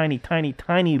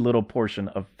little portion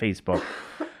of Facebook.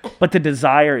 But the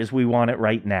desire is we want it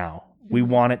right now. We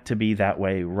want it to be that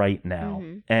way right now.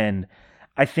 Mm-hmm. And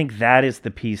I think that is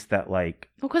the piece that like...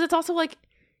 Because it's also like,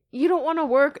 you don't want to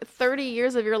work 30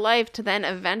 years of your life to then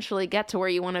eventually get to where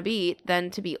you want to be than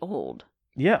to be old.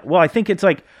 Yeah. Well, I think it's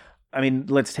like, I mean,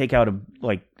 let's take out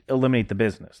eliminate the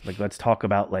business. Like, let's talk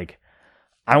about like,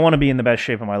 I want to be in the best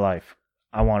shape of my life.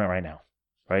 I want it right now.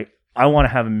 Right? I want to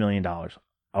have $1 million.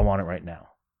 I want it right now.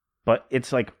 But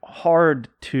it's like hard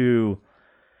to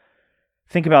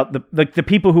think about the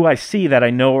people who I see that I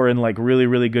know are in like really,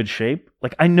 really good shape.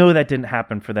 Like I know that didn't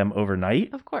happen for them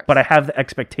overnight. Of course. But I have the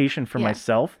expectation for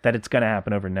myself that it's going to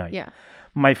happen overnight. Yeah.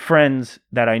 My friends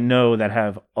that I know that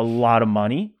have a lot of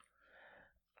money,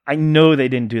 I know they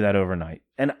didn't do that overnight.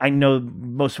 And I know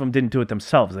most of them didn't do it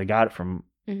themselves. They got it from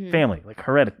family, like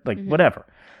hereditary, like whatever.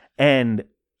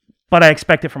 But I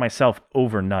expect it for myself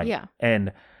overnight. Yeah.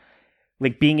 And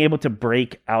like being able to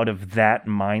break out of that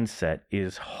mindset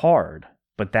is hard.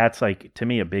 But that's like, to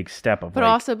me, a big step of But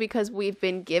also because we've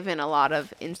been given a lot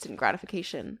of instant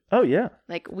gratification. Oh, yeah.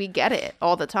 Like we get it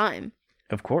all the time.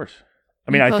 Of course.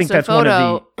 I mean, I think that's one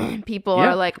of the... people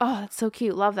are like, oh, that's so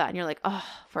cute. Love that. And you're like, oh,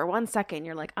 for 1 second,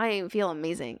 you're like, I feel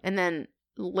amazing. And then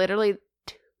literally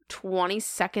 20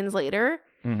 seconds later,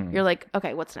 you're like,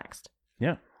 okay, what's next?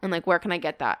 Yeah. And like, where can I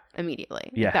get that immediately?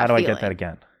 Yeah. Like, how do I get that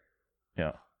again?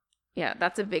 Yeah. Yeah.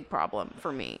 That's a big problem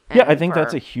for me. Yeah. I think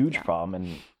that's a huge problem.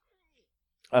 And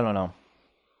I don't know.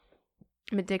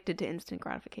 I'm addicted to instant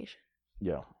gratification.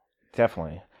 Yeah,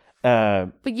 definitely.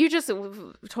 But you just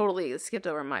totally skipped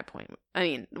over my point. I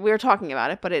mean, we were talking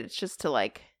about it, but it's just to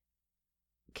like,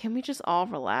 can we just all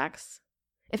relax?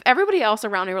 If everybody else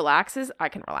around me relaxes, I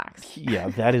can relax. Yeah,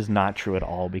 that is not true at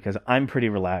all because I'm pretty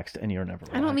relaxed and you're never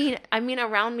relaxed. I mean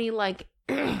around me, like,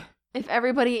 if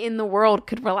everybody in the world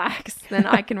could relax, then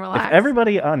I can relax. If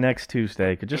everybody on next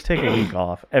Tuesday could just take a week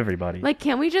off, everybody. Like,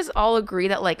 can we just all agree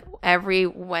that like every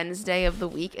Wednesday of the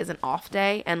week is an off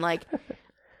day and like,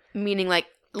 meaning like,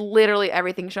 literally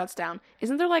everything shuts down.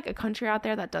 Isn't there like a country out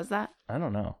there that does that? I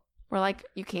don't know. Where like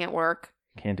you can't work.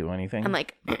 Can't do anything. And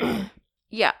like,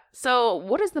 yeah. So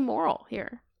what is the moral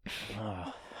here?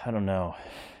 I don't know.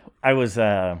 I was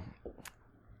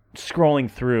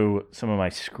scrolling through some of my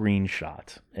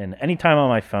screenshots. And anytime on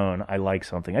my phone I like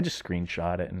something, I just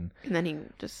screenshot it. And then he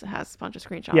just has a bunch of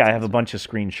screenshots. Yeah, I have a bunch of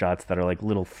screenshots that are like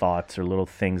little thoughts or little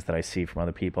things that I see from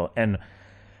other people. And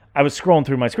I was scrolling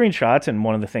through my screenshots, and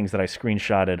one of the things that I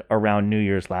screenshotted around New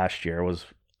Year's last year was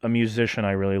a musician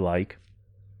I really like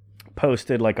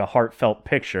posted like a heartfelt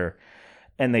picture,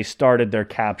 and they started their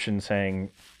caption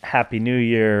saying, Happy New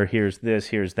Year, here's this,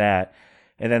 here's that.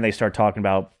 And then they start talking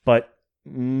about, but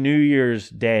New Year's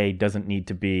Day doesn't need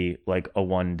to be like a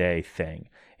one-day thing.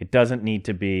 It doesn't need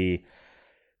to be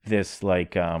this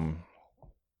like,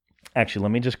 actually,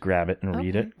 let me just grab it and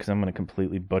read it, because I'm going to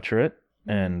completely butcher it.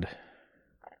 And...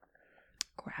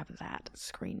 grab that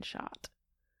screenshot.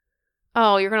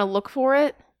 Oh, you're going to look for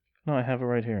it? No, I have it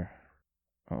right here.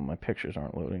 Oh, my pictures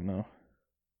aren't loading, though.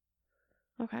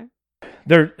 Okay.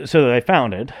 So I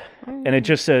found it, and it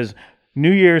just says,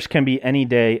 New Year's can be any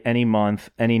day, any month,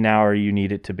 any hour you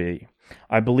need it to be.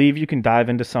 I believe you can dive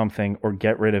into something or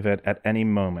get rid of it at any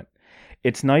moment.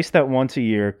 It's nice that once a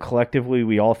year, collectively,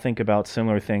 we all think about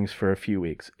similar things for a few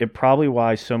weeks. It's probably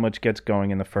why so much gets going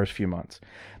in the first few months.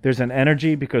 There's an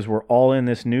energy because we're all in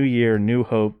this new year, new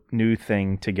hope, new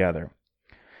thing together.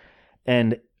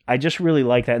 And I just really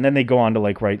like that. And then they go on to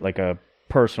like write like a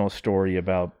personal story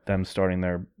about them starting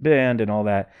their band and all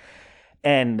that.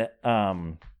 And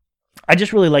I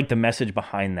just really like the message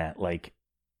behind that. Like,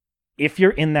 if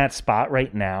you're in that spot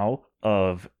right now,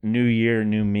 of new year,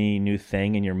 new me, new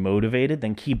thing, and you're motivated,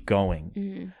 then keep going.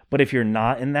 Mm-hmm. But if you're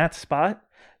not in that spot,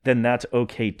 then that's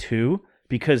okay too,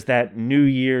 because that new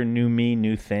year, new me,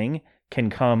 new thing can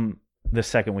come the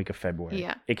second week of February.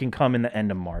 Yeah. It can come in the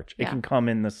end of March. It Yeah. can come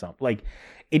in the summer. Like,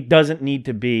 it doesn't need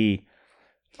to be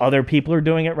other people are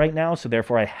doing it right now, so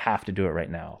therefore I have to do it right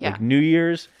now. Yeah. Like New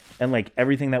Year's and like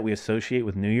everything that we associate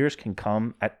with New Year's can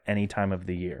come at any time of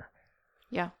the year.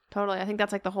 Yeah, totally. I think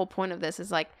that's like the whole point of this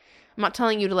is like, I'm not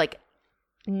telling you to like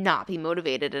not be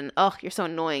motivated and, oh, you're so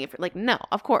annoying. If you're like, no,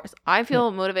 of course. I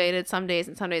feel motivated some days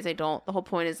and some days I don't. The whole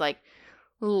point is like,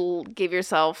 give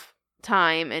yourself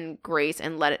time and grace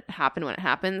and let it happen when it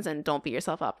happens, and don't beat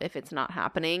yourself up if it's not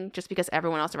happening just because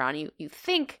everyone else around you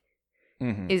think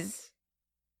is,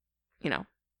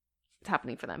 it's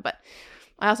happening for them. But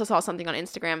I also saw something on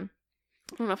Instagram.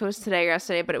 I don't know if it was today or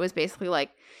yesterday, but it was basically like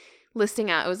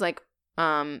listing out, it was like,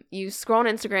 you scroll on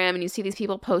Instagram and you see these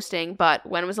people posting, but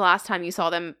when was the last time you saw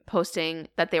them posting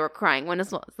that they were crying? When is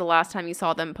the last time you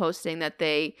saw them posting that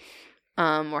they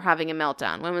were having a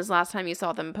meltdown? When was the last time you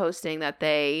saw them posting that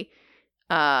they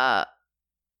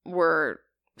were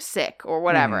sick or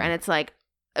whatever? And it's like,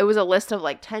 it was a list of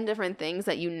like 10 different things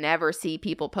that you never see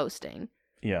people posting.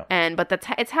 Yeah. But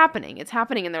it's happening. It's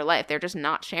happening in their life. They're just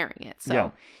not sharing it.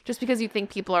 So just because you think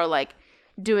people are like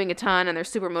doing a ton and they're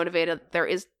super motivated, there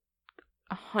is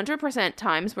 100%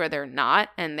 times where they're not,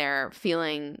 and they're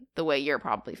feeling the way you're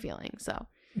probably feeling. So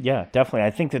yeah, definitely.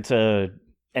 I think that's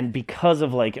and because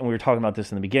of like, and we were talking about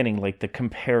this in the beginning, like the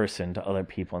comparison to other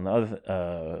people and the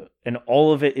other, and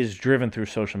all of it is driven through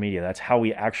social media. That's how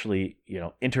we actually,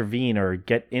 intervene or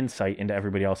get insight into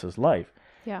everybody else's life.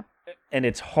 Yeah. And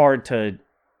it's hard to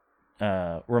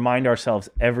remind ourselves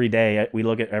every day.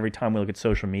 Every time we look at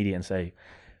social media and say,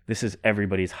 this is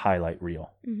everybody's highlight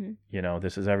reel. Mm-hmm.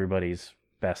 This is everybody's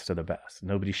best of the best.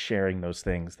 Nobody's sharing those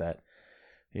things that,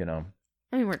 and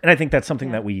I think that's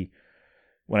something that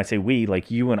when I say we, like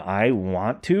you and I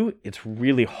want to, it's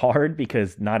really hard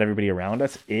because not everybody around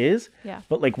us is. Yeah.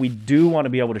 But like we do want to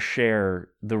be able to share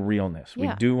the realness. Yeah.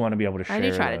 We do want to be able to share. I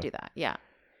do try to do that. Yeah.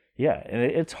 Yeah. And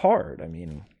it's hard. I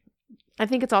mean, I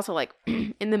think it's also like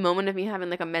in the moment of me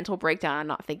having like a mental breakdown, I'm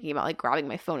not thinking about like grabbing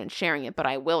my phone and sharing it, but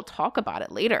I will talk about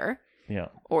it later. Yeah.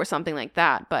 Or something like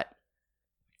that. But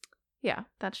yeah,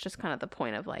 that's just kind of the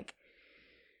point of like,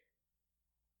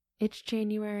 it's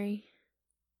January.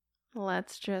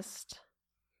 Let's just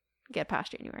get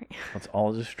past January. Let's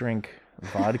all just drink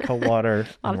vodka water.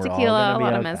 A lot of tequila, a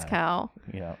lot of mezcal.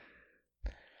 Yeah.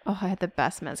 Oh, I had the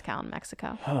best mezcal in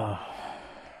Mexico.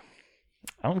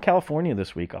 Out in California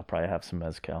this week, I'll probably have some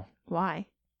mezcal. Why?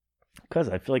 Because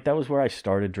I feel like that was where I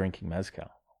started drinking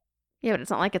mezcal. Yeah, but it's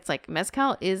not like it's like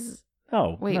mezcal is.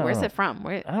 Oh, wait, no, where's it from?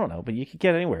 I don't know, but you could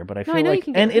get it anywhere. But I feel I know like, you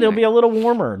can get and it it'll be a little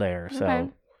warmer there. So okay.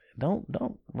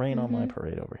 don't rain on my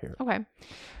parade over here. Okay,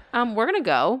 we're gonna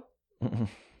go.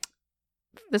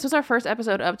 This was our first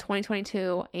episode of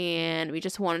 2022, and we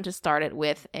just wanted to start it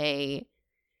with a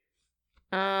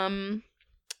I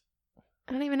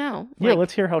don't even know. Yeah,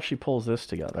 let's hear how she pulls this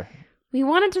together. We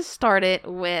wanted to start it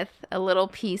with a little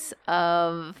piece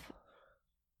of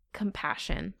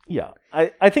compassion. Yeah,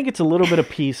 I think it's a little bit a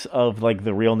piece of like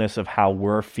the realness of how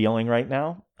we're feeling right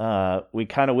now. We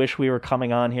kind of wish we were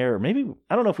coming on here, or maybe,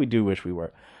 I don't know if we do wish we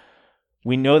were.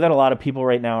 We know that a lot of people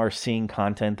right now are seeing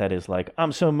content that is like,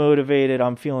 I'm so motivated,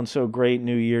 I'm feeling so great,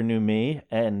 new year, new me.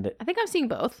 And I think I'm seeing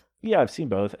both. Yeah, I've seen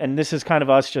both. And this is kind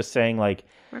of us just saying like,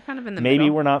 we're kind of in the maybe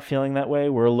middle. We're not feeling that way.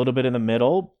 We're a little bit in the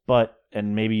middle,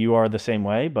 and maybe you are the same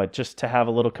way, but just to have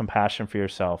a little compassion for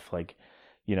yourself, like,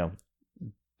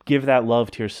 give that love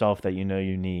to yourself that you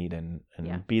need and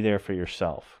be there for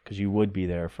yourself because you would be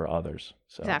there for others.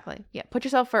 So. Exactly. Yeah. Put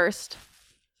yourself first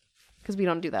because we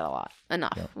don't do that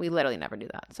enough. Yeah. We literally never do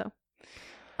that. So,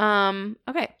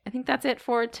 okay. I think that's it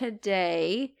for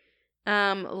today.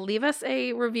 Leave us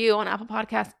a review on Apple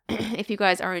Podcasts if you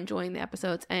guys are enjoying the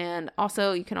episodes. And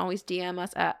also you can always DM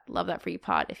us at Love That For You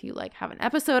Pod if you have an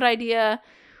episode idea,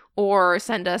 or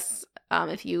send us,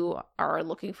 if you are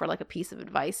looking for a piece of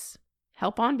advice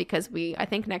help on, because I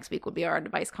think next week will be our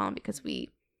advice column because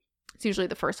it's usually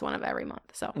the first one of every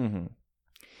month. So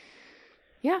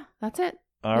yeah, that's it.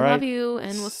 All right. Love you,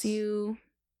 and we'll see you.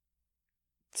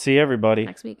 See everybody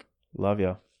Next week. Love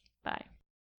you. Bye.